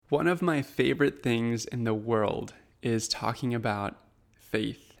One of my favorite things in the world is talking about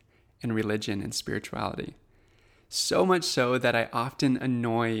faith and religion and spirituality. So much so that I often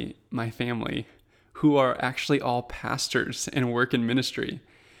annoy my family, who are actually all pastors and work in ministry,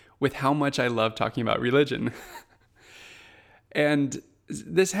 with how much I love talking about religion. And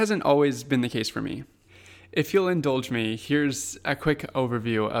this hasn't always been the case for me. If you'll indulge me, here's a quick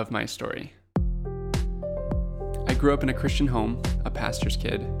overview of my story. I grew up in a Christian home, a pastor's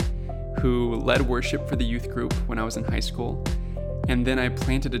kid, who led worship for the youth group when I was in high school, and then I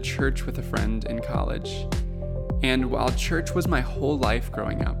planted a church with a friend in college. And while church was my whole life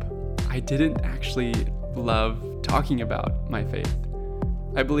growing up, I didn't actually love talking about my faith.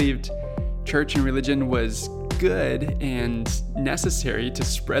 I believed church and religion was good and necessary to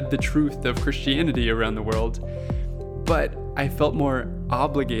spread the truth of Christianity around the world, but I felt more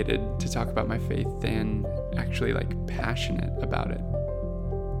obligated to talk about my faith than actually passionate about it.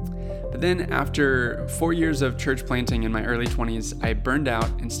 But then after 4 years of church planting in my early 20s, I burned out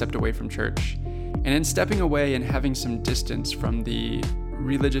and stepped away from church. And in stepping away and having some distance from the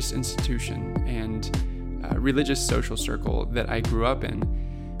religious institution and religious social circle that I grew up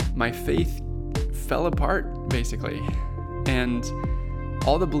in, my faith fell apart, basically. And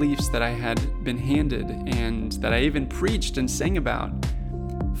all the beliefs that I had been handed and that I even preached and sang about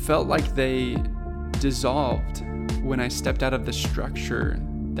felt like they dissolved when I stepped out of the structure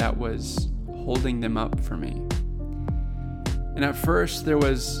that was holding them up for me. And at first, there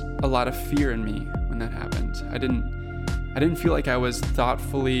was a lot of fear in me when that happened. I didn't feel like I was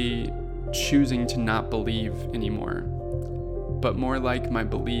thoughtfully choosing to not believe anymore, but more like my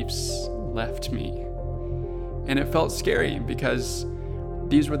beliefs left me. And it felt scary because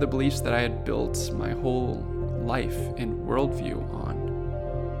these were the beliefs that I had built my whole life and worldview on.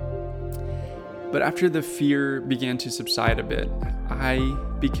 But after the fear began to subside a bit, I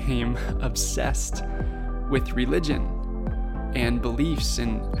became obsessed with religion and beliefs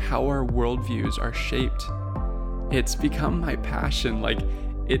and how our worldviews are shaped. It's become my passion,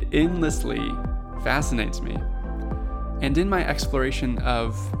 it endlessly fascinates me. And in my exploration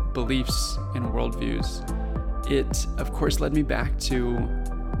of beliefs and worldviews, it of course led me back to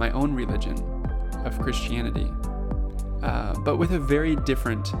my own religion of Christianity, but with a very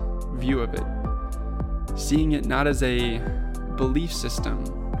different view of it. Seeing it not as a belief system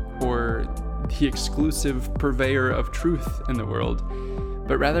or the exclusive purveyor of truth in the world,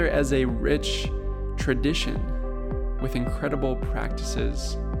 but rather as a rich tradition with incredible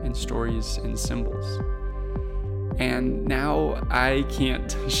practices and stories and symbols. And now I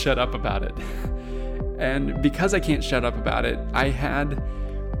can't shut up about it. And because I can't shut up about it, I had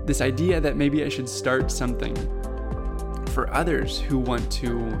this idea that maybe I should start something for others who want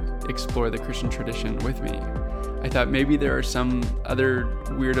to explore the Christian tradition with me. I thought maybe there are some other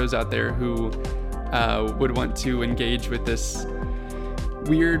weirdos out there who would want to engage with this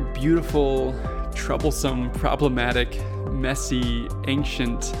weird, beautiful, troublesome, problematic, messy,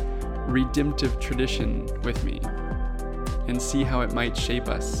 ancient, redemptive tradition with me, and see how it might shape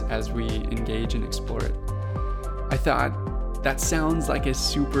us as we engage and explore it. I thought, that sounds like a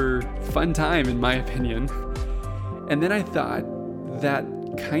super fun time in my opinion. And then I thought, that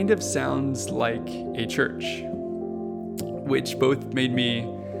kind of sounds like a church, which both made me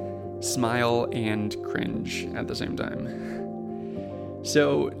smile and cringe at the same time.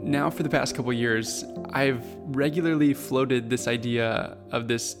 So now for the past couple years, I've regularly floated this idea of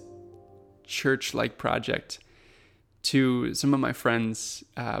this church-like project to some of my friends,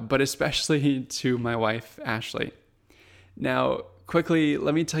 but especially to my wife, Ashley. Now, quickly,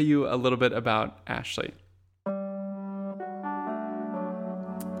 let me tell you a little bit about Ashley.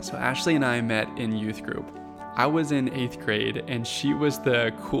 So Ashley and I met in youth group. I was in 8th grade and she was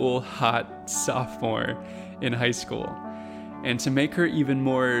the cool, hot sophomore in high school. And to make her even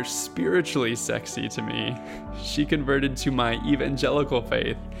more spiritually sexy to me, she converted to my evangelical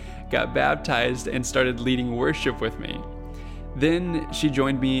faith, got baptized, and started leading worship with me. Then she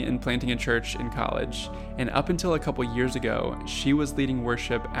joined me in planting a church in college, and up until a couple years ago, she was leading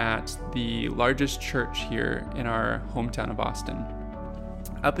worship at the largest church here in our hometown of Austin.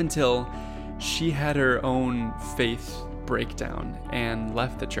 Up until she had her own faith breakdown and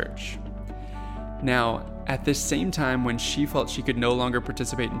left the church. Now, at this same time when she felt she could no longer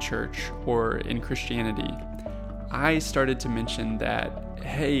participate in church or in Christianity, I started to mention that,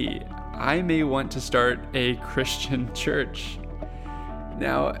 hey, I may want to start a Christian church.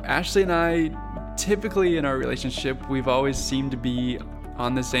 Now, Ashley and I, typically in our relationship, we've always seemed to be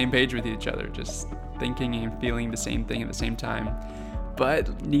on the same page with each other, just thinking and feeling the same thing at the same time.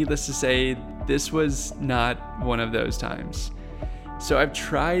 But needless to say, this was not one of those times. So I've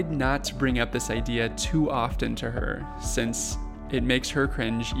tried not to bring up this idea too often to her, since it makes her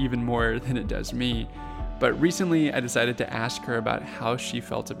cringe even more than it does me. But recently I decided to ask her about how she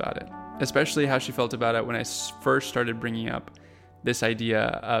felt about it, especially how she felt about it when I first started bringing up this idea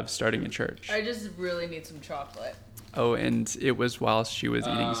of starting a church. I just really need some chocolate. Oh, and it was while she was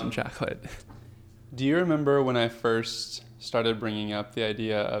eating some chocolate. Do you remember when I first started bringing up the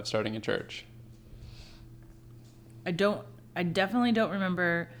idea of starting a church? I definitely don't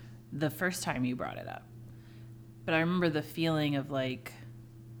remember the first time you brought it up. But I remember the feeling of like,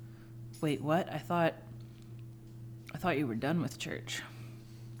 wait, what? I thought you were done with church.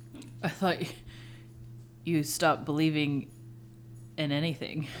 I thought you stopped believing in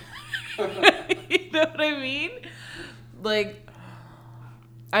anything. You know what I mean? Like,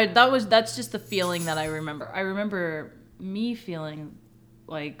 that's just the feeling that I remember. I remember me feeling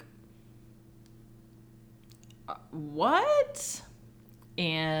like, what?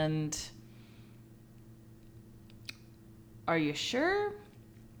 And are you sure?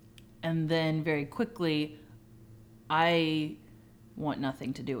 And then very quickly, I want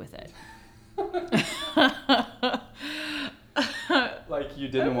nothing to do with it. Like you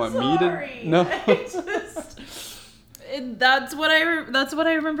didn't want sorry. me to? No. That's what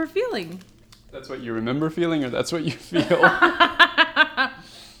I remember feeling. That's what you remember feeling, or that's what you feel?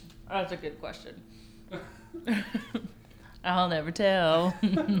 That's a good question. I'll never tell.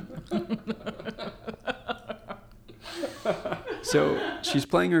 So she's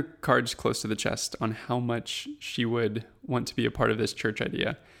playing her cards close to the chest on how much she would want to be a part of this church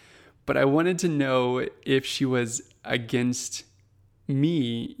idea. But I wanted to know if she was against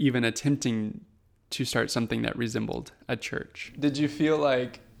me even attempting to start something that resembled a church. Did you feel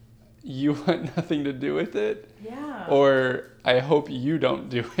like you want nothing to do with it? Yeah. Or I hope you don't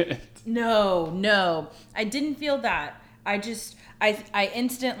do it? No. I didn't feel that. I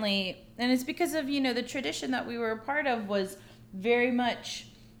instantly, and it's because of, the tradition that we were a part of was very much,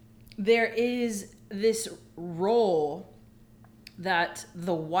 there is this role that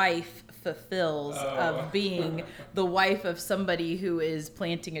the wife fulfills of being the wife of somebody who is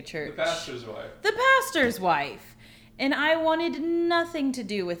planting a church. The pastor's wife. The pastor's wife. And I wanted nothing to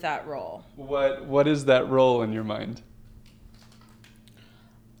do with that role. What is that role in your mind?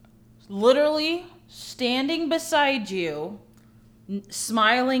 Literally standing beside you,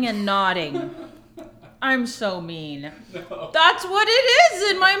 smiling and nodding. I'm so mean. No. That's what it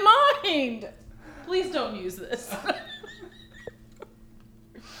is in my mind. Please don't use this.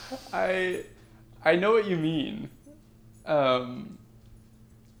 I know what you mean. And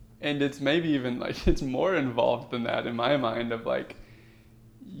it's maybe even like it's more involved than that in my mind of like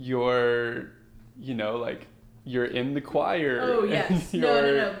you're in the choir. Oh, yes. And No.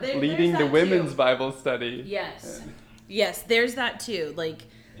 you're leading the women's too. Bible study. Yes. Yes, there's that too. Like,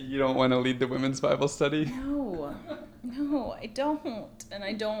 you don't want to lead the women's Bible study? No, I don't.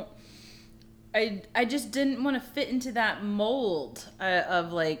 And I just didn't want to fit into that mold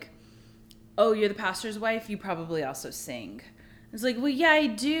of like, oh, you're the pastor's wife, you probably also sing. It's like, well, yeah, I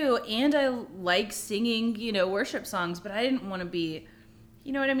do. And I like singing, worship songs, but I didn't want to be,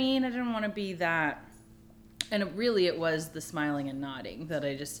 you know what I mean? I didn't want to be that. And it was the smiling and nodding that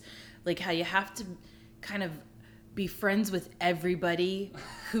I just, like how you have to kind of be friends with everybody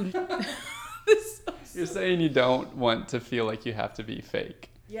who... You're saying you don't want to feel like you have to be fake.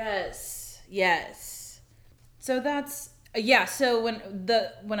 Yes. So that's, so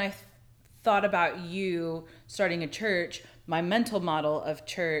when I thought about you starting a church, my mental model of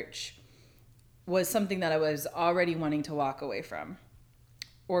church was something that I was already wanting to walk away from.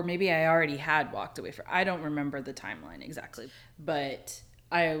 Or maybe I already had walked away from. I don't remember the timeline exactly. But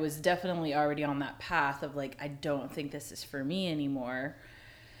I was definitely already on that path of like, I don't think this is for me anymore.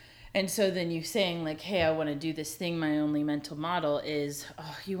 And so then you saying like, hey, I want to do this thing. My only mental model is,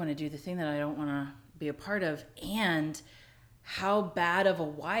 oh, you want to do the thing that I don't want to be a part of. And how bad of a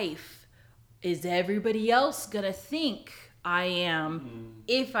wife is everybody else going to think I am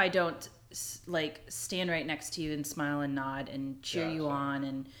if I don't like stand right next to you and smile and nod and cheer you on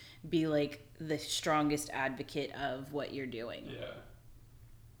and be like the strongest advocate of what you're doing.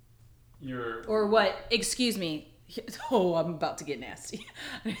 Yeah. Or what, excuse me. Oh, I'm about to get nasty.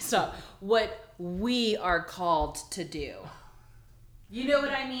 Stop. What we are called to do. You know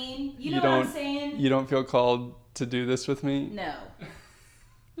what I mean? You know what I'm saying? You don't feel called to do this with me?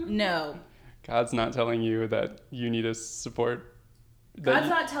 No. God's not telling you that you need to support. God's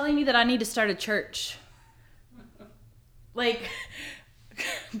not telling me that I need to start a church. Like,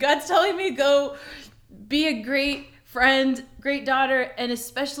 God's telling me to go be a great friend, great daughter, and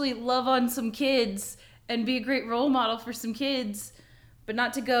especially love on some kids and be a great role model for some kids. but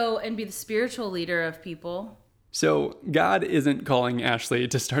not to go and be the spiritual leader of people. So God isn't calling Ashley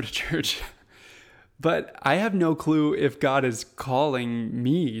to start a church, but I have no clue if God is calling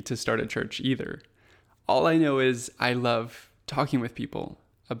me to start a church either. All I know is I love talking with people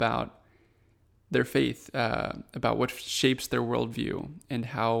about their faith, about what shapes their worldview, and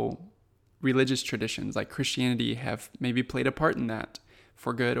how religious traditions like Christianity have maybe played a part in that,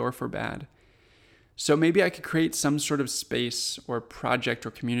 for good or for bad. So maybe I could create some sort of space or project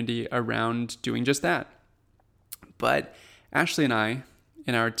or community around doing just that. But Ashley and I,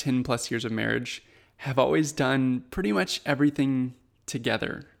 in our 10 plus years of marriage, have always done pretty much everything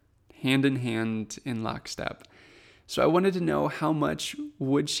together, hand in hand, in lockstep. So I wanted to know, how much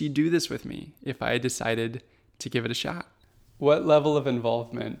would she do this with me if I decided to give it a shot? What level of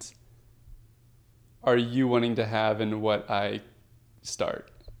involvement are you wanting to have in what I start?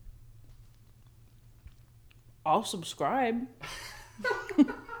 I'll subscribe.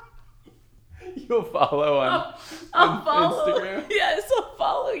 You'll follow on I'll follow. Instagram? Yes, I'll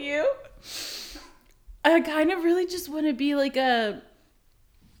follow you. I kind of really just want to be like an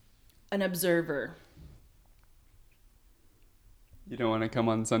observer. You don't want to come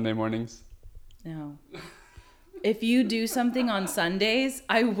on Sunday mornings? No. If you do something on Sundays,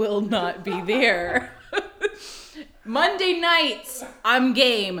 I will not be there. Monday nights, I'm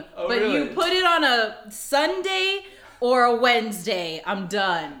game. Oh, but really? You put it on a Sunday or a Wednesday, I'm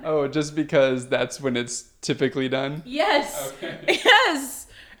done. Oh, just because that's when it's typically done? Yes. Okay. Yes.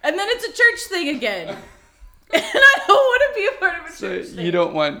 And then it's a church thing again. And I don't want to be a part of a church thing. So you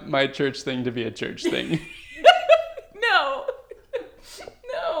don't want my church thing to be a church thing? No.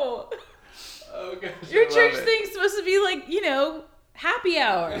 No. Oh, gosh, Your church thing's supposed to be like, happy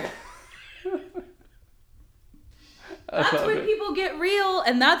hour. That's when people get real,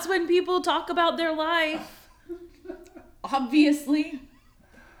 and that's when people talk about their life. Obviously.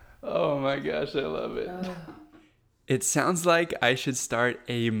 Oh my gosh, I love it. It sounds like I should start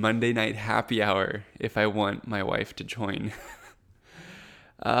a Monday night happy hour if I want my wife to join.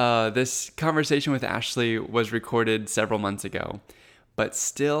 This conversation with Ashley was recorded several months ago, but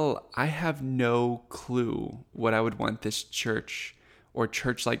still, I have no clue what I would want this church or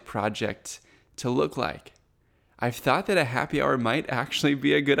church-like project to look like. I've thought that a happy hour might actually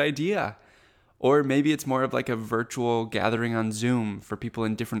be a good idea. Or maybe it's more of like a virtual gathering on Zoom for people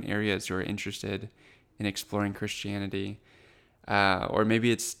in different areas who are interested in exploring Christianity. Or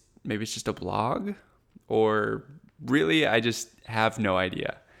maybe it's just a blog. Or really, I just have no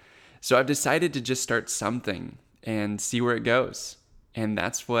idea. So I've decided to just start something and see where it goes. And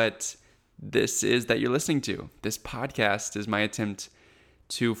that's what this is that you're listening to. This podcast is my attempt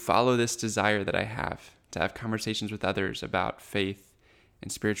to follow this desire that I have to have conversations with others about faith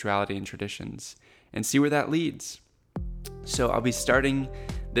and spirituality and traditions, and see where that leads. So I'll be starting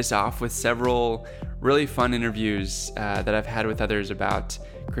this off with several really fun interviews that I've had with others about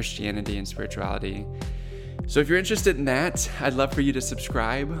Christianity and spirituality. So if you're interested in that, I'd love for you to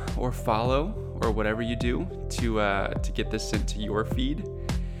subscribe or follow or whatever you do to get this sent to your feed.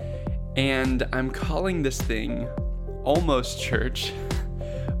 And I'm calling this thing Almost Church,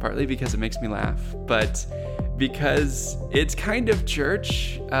 partly because it makes me laugh, but because it's kind of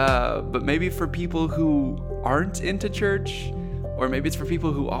church, but maybe for people who aren't into church, or maybe it's for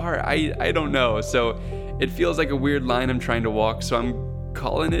people who are. I don't know. So it feels like a weird line I'm trying to walk, so I'm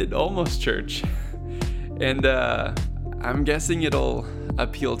calling it Almost Church. And I'm guessing it'll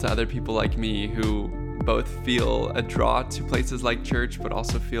appeal to other people like me who both feel a draw to places like church, but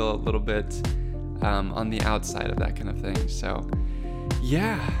also feel a little bit on the outside of that kind of thing. So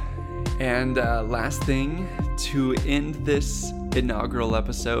yeah. And last thing, to end this inaugural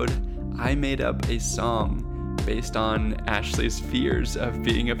episode, I made up a song based on Ashley's fears of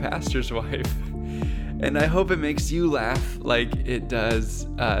being a pastor's wife. And I hope it makes you laugh like it does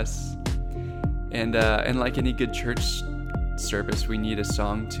us. And like any good church service, we need a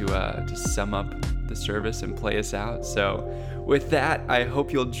song to sum up the service and play us out. So with that, I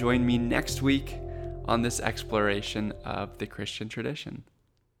hope you'll join me next week on this exploration of the Christian tradition.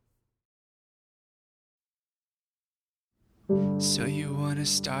 So you want to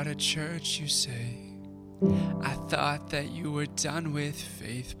start a church, you say? I thought that you were done with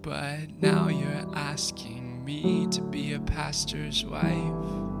faith, but now you're asking me to be a pastor's wife.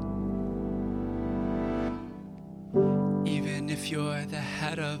 Even if you're the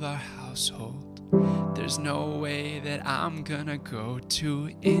head of our household, there's no way that I'm gonna go to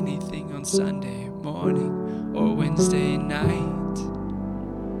anything on Sunday morning or Wednesday night.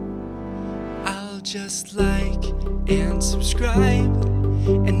 I'll just like and subscribe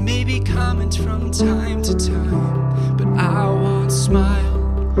and maybe comment from time to time, but I won't smile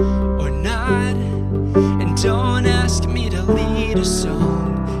or nod. And don't ask me to lead a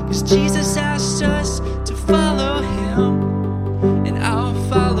song, 'cause Jesus asked us to follow him. And I'll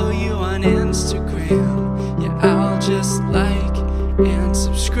follow you on Instagram. Yeah, I'll just like and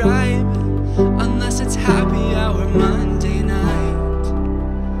subscribe, unless it's happy hour Monday.